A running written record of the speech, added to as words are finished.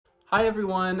Hi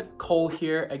everyone, Cole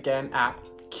here again at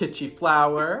Kitschy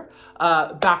Flower,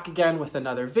 back again with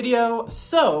another video.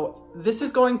 So this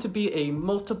is going to be a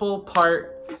multiple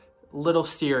part little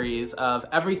series of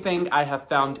everything I have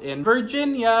found in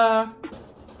Virginia.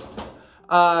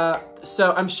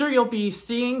 So I'm sure you'll be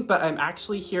seeing, but I'm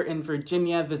actually here in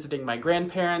Virginia visiting my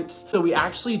grandparents. So we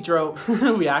actually drove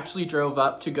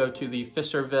up to go to the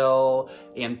Fisherville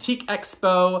Antique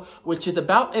Expo, which is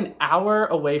about an hour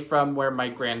away from where my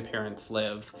grandparents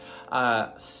live.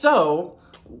 So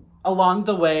along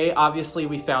the way, obviously,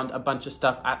 we found a bunch of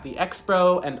stuff at the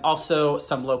Expo and also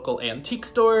some local antique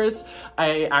stores.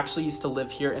 I actually used to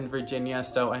live here in Virginia,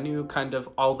 so I knew kind of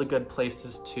all the good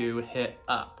places to hit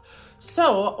up.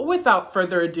 So without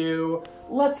further ado,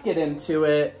 let's get into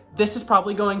it. This is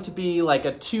probably going to be like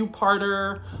a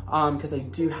two-parter because I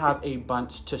do have a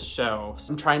bunch to show.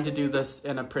 So I'm trying to do this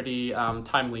in a pretty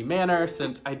timely manner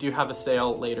since I do have a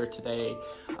sale later today.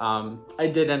 I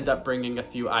did end up bringing a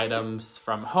few items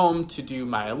from home to do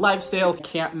my live sale.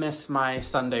 Can't miss my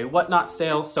Sunday Whatnot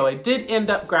sale, so I did end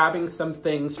up grabbing some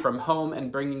things from home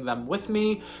and bringing them with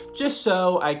me just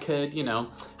so I could, you know,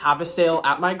 have a sale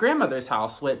at my grandmother's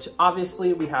house, which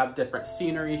obviously we have different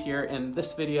scenery here in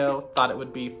this video. Thought it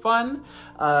would be fun.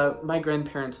 My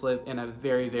grandparents live in a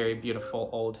very, very beautiful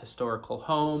old historical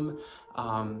home.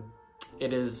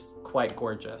 It is quite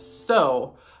gorgeous.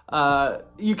 So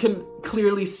you can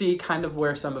clearly see kind of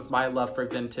where some of my love for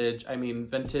vintage,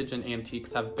 vintage and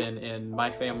antiques have been in my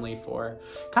family for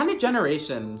kind of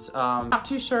generations. Not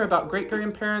too sure about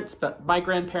great-grandparents, but my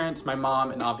grandparents, my mom,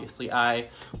 and obviously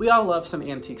we all love some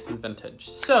antiques and vintage.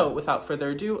 So without further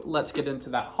ado, let's get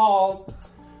into that haul.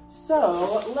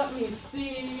 So let me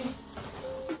see.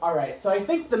 All right, so I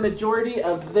think the majority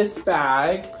of this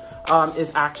bag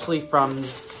is actually from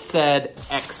said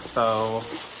Expo,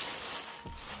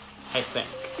 I think.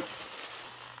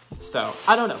 So,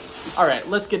 I don't know. All right,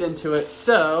 let's get into it.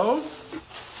 So,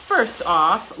 first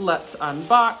off, let's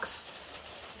unbox.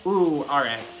 Ooh, all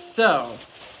right. So,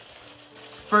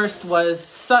 first was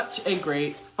such a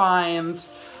great find.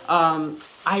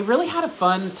 I really had a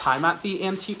fun time at the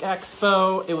Antique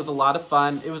Expo. It was a lot of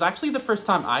fun. It was actually the first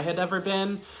time I had ever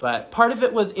been, but part of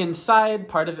it was inside,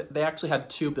 part of it, they actually had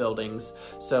two buildings.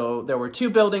 So there were two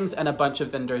buildings and a bunch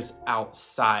of vendors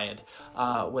outside,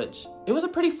 which it was a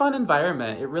pretty fun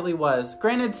environment. It really was.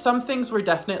 Granted, some things were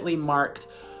definitely marked,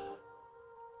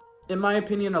 in my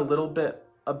opinion, a little bit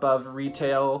above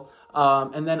retail.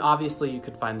 And then obviously you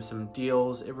could find some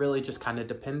deals. It really just kind of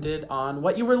depended on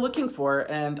what you were looking for.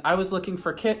 And I was looking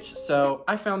for Kitsch, so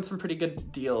I found some pretty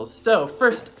good deals. So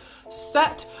first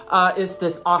set is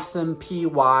this awesome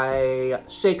PY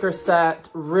shaker set.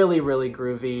 Really, really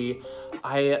groovy.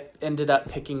 I ended up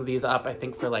picking these up, I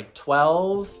think for like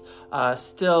 12.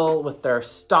 Still with their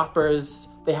stoppers.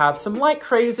 They have some light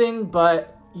crazing,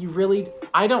 but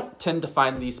I don't tend to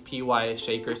find these PY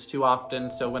shakers too often,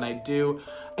 so when I do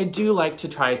like to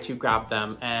try to grab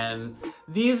them. And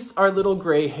these are little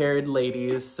gray-haired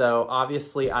ladies, so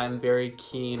obviously I'm very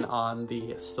keen on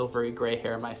the silvery gray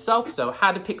hair myself, so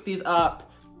had to pick these up.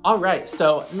 All right,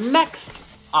 so next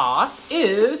off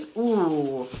is,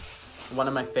 ooh, one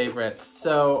of my favorites.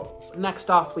 So next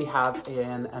off we have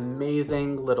an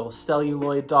amazing little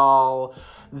celluloid doll.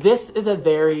 This is a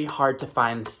very hard to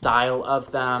find style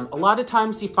of them. A lot of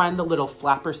times you find the little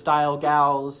flapper style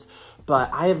gals, but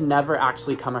I have never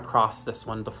actually come across this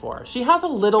one before. She has a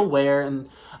little wear and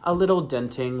a little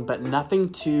denting, but nothing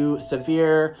too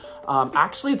severe.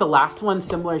 Actually, the last one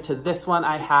similar to this one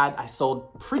I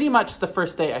sold pretty much the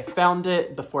first day I found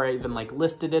it, before I even like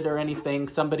listed it or anything.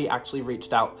 Somebody actually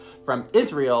reached out from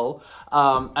Israel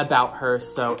about her,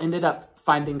 so ended up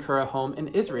finding her a home in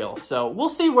Israel. So we'll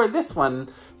see where this one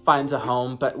finds a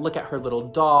home, but look at her little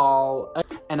doll.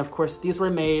 And of course, these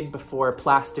were made before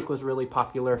plastic was really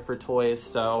popular for toys,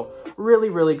 so really,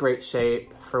 really great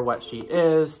shape for what she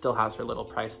is. Still has her little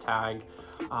price tag.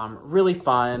 Really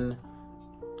fun,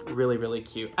 really, really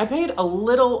cute. I paid a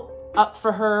little up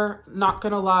for her, not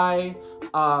gonna lie.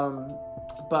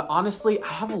 But honestly, I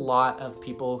have a lot of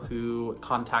people who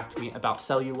contact me about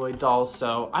celluloid dolls,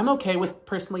 so I'm okay with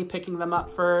personally picking them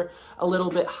up for a little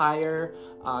bit higher,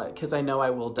 because I know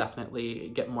I will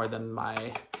definitely get more than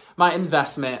my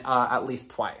investment at least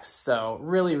twice. So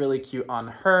really, really cute on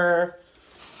her.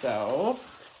 So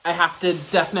I have to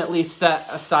definitely set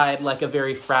aside like a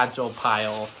very fragile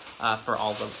pile for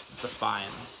all the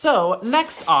finds. So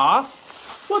next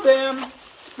off, wha-bam,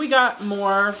 we got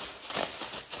more.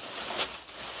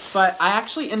 But I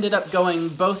actually ended up going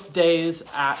both days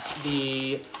at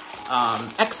the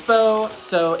Expo.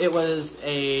 So it was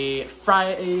a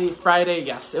Friday,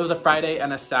 yes, it was a Friday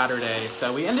and a Saturday.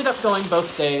 So we ended up going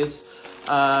both days,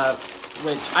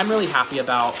 which I'm really happy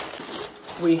about.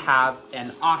 We have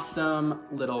an awesome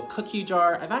little cookie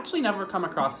jar. I've actually never come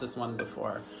across this one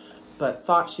before, but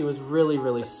thought she was really,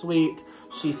 really sweet.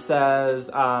 She says,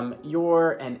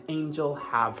 you're an angel,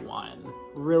 have one.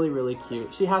 Really, really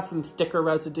cute. She has some sticker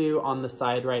residue on the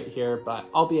side right here, but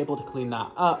I'll be able to clean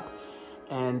that up.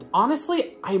 And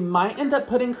honestly, I might end up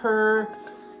putting her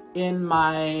in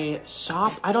my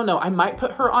shop. I don't know, I might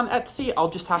put her on Etsy. I'll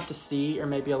just have to see, or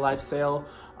maybe a live sale.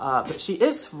 But she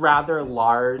is rather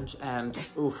large, and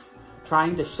oof,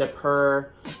 trying to ship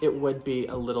her, it would be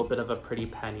a little bit of a pretty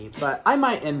penny, but I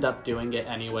might end up doing it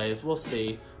anyways, we'll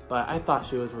see. But I thought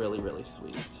she was really, really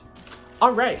sweet.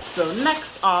 All right, so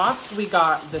next off, we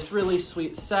got this really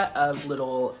sweet set of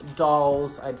little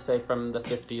dolls, I'd say from the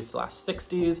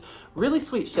 50s/60s. Really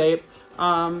sweet shape.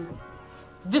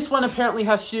 This one apparently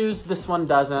has shoes, this one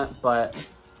doesn't, but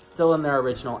still in their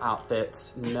original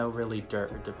outfits, no really dirt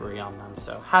or debris on them.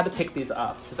 So had to pick these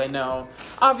up because I know,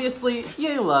 obviously,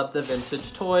 you love the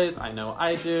vintage toys. I know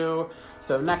I do.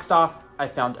 So next off, I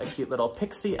found a cute little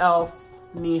pixie elf,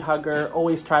 knee hugger.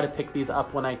 Always try to pick these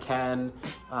up when I can.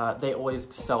 They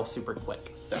always sell super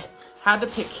quick. So had to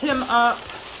pick him up.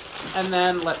 And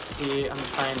then let's see, I'm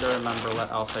trying to remember what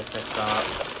else I picked up.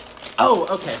 Oh,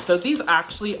 okay, so these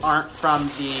actually aren't from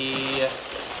the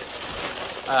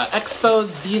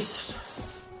Expo. These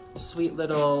sweet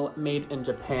little made in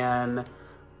Japan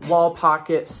wall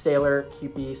pocket sailor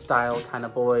cupie style kind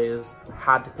of boys.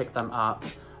 Had to pick them up.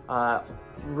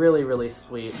 Really, really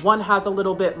sweet. One has a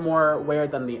little bit more wear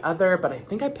than the other, but I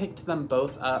think I picked them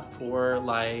both up for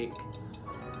like,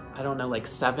 I don't know, like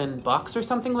 $7 or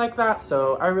something like that.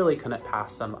 So I really couldn't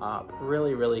pass them up.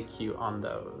 Really, really cute on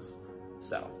those.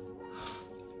 So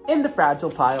in the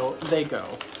fragile pile they go.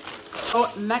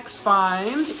 Oh, next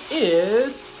find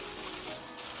is,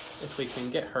 if we can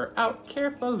get her out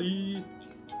carefully.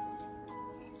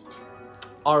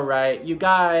 All right, you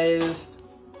guys,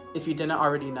 if you didn't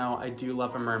already know, I do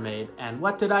love a mermaid. And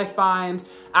what did I find?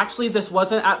 Actually, this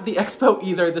wasn't at the Expo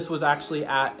either. This was actually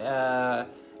at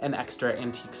an extra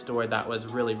antique store that was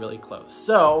really, really close.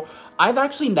 So I've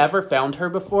actually never found her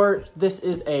before. This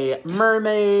is a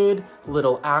mermaid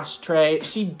little ashtray.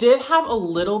 She did have a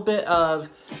little bit of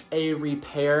a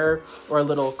repair or a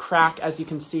little crack, as you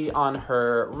can see on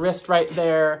her wrist right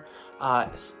there.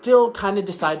 Still kind of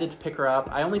decided to pick her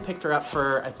up. I only picked her up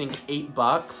for, I think,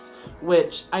 $8,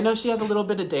 which I know she has a little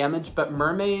bit of damage, but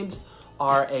mermaids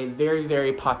are a very,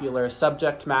 very popular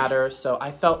subject matter. So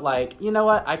I felt like, you know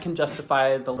what, I can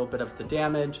justify the little bit of the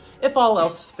damage. If all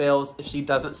else fails, if she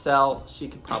doesn't sell, she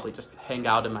could probably just hang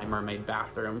out in my mermaid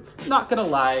bathroom. Not gonna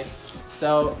lie.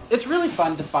 So it's really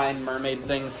fun to find mermaid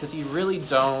things because you really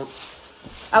don't,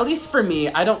 at least for me,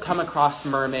 I don't come across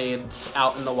mermaids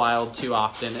out in the wild too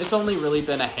often. It's only really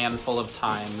been a handful of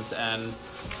times, and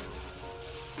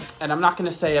I'm not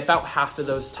gonna say about half of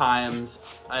those times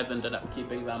I've ended up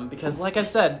keeping them because, like I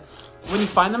said, when you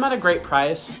find them at a great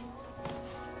price,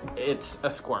 it's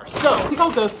a score. So I think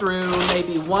I'll go through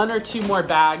maybe 1 or 2 more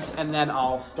bags and then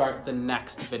I'll start the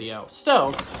next video.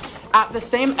 So at the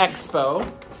same Expo,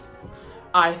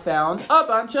 I found a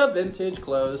bunch of vintage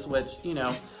clothes, which, you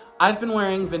know, I've been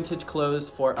wearing vintage clothes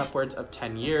for upwards of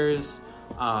 10 years.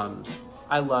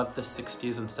 I love the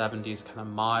 60s and 70s kind of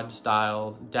mod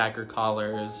style, dagger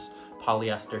collars,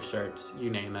 polyester shirts, you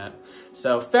name it.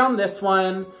 So found this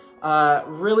one,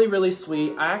 really, really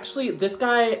sweet. This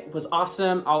guy was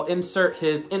awesome. I'll insert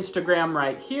his Instagram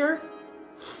right here.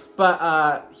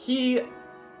 But he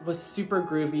was super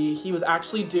groovy. He was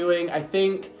actually doing, I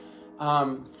think,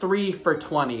 3 for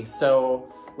 $20. So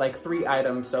like 3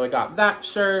 items. So I got that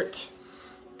shirt.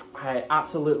 I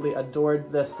absolutely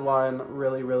adored this one.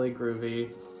 Really, really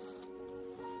groovy.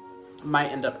 Might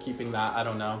end up keeping that, I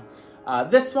don't know.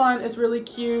 This one is really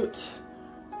cute.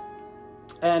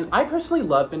 And I personally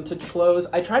love vintage clothes.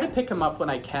 I try to pick them up when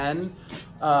I can,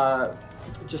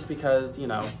 just because, you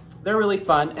know, they're really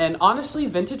fun. And honestly,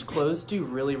 vintage clothes do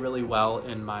really, really well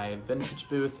in my vintage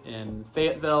booth in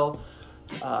Fayetteville.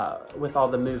 With all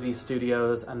the movie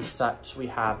studios and such we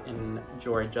have in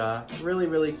Georgia. Really,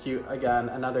 really cute. Again,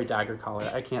 another dagger collar.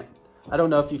 I don't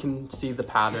know if you can see the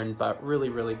pattern, but really,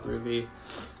 really groovy.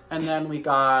 And then we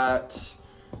got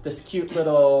this cute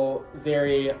little,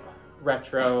 very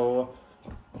retro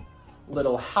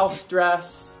little house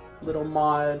dress, little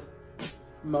mod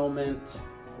moment.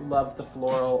 Love the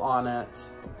floral on it.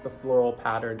 The floral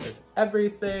pattern is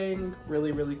everything.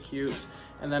 Really, really cute.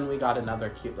 And then we got another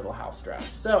cute little house dress.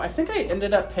 So I think I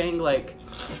ended up paying like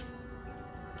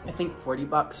I think 40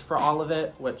 bucks for all of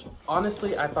it, which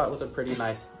honestly I thought was a pretty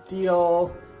nice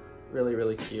deal. Really,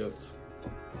 really cute.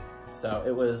 So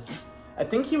it was, I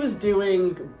think he was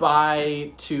doing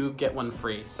buy two, get one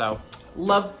free. So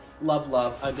love, love,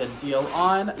 love a good deal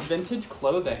on vintage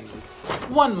clothing.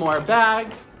 One more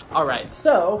bag. All right,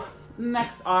 so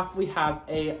next off we have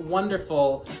a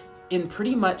wonderful, in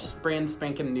pretty much brand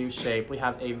spanking new shape, we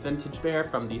have a vintage bear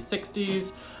from the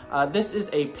 60s. This is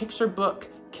a picture book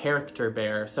character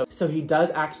bear. So he does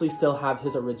actually still have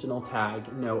his original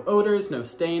tag. No odors, no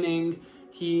staining.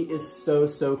 He is so,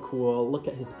 so cool. Look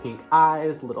at his pink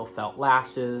eyes, little felt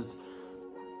lashes.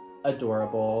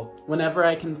 Adorable. Whenever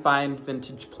I can find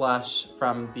vintage plush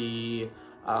from the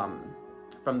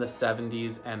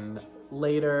 70s and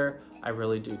later, I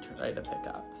really do try to pick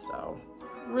up. So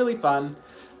really fun.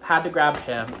 Had to grab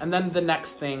him. And then the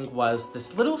next thing was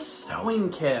this little sewing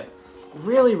kit.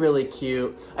 Really, really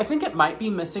cute. I think it might be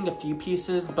missing a few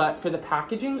pieces, but for the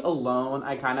packaging alone,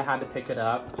 I kind of had to pick it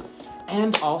up.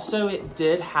 And also it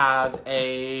did have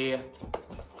a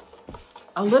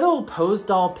little pose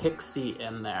doll pixie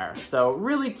in there. So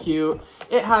really cute.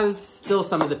 It has still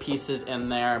some of the pieces in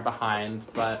there behind,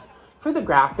 but for the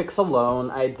graphics alone,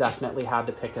 I definitely had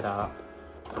to pick it up.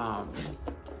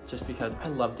 Just because I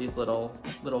love these little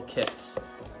kits.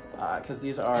 Because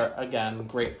these are, again,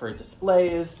 great for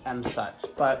displays and such.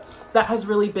 But that has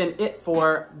really been it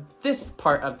for this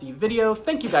part of the video.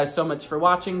 Thank you guys so much for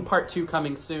watching. Part 2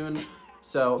 coming soon.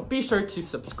 So be sure to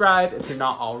subscribe if you're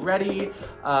not already.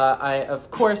 I, of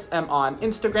course, am on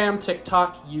Instagram,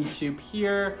 TikTok, YouTube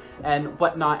here, and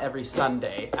whatnot every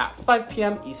Sunday at 5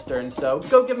 p.m. Eastern. So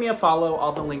go give me a follow.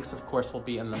 All the links, of course, will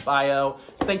be in the bio.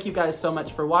 Thank you guys so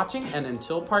much for watching, and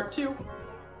until part 2.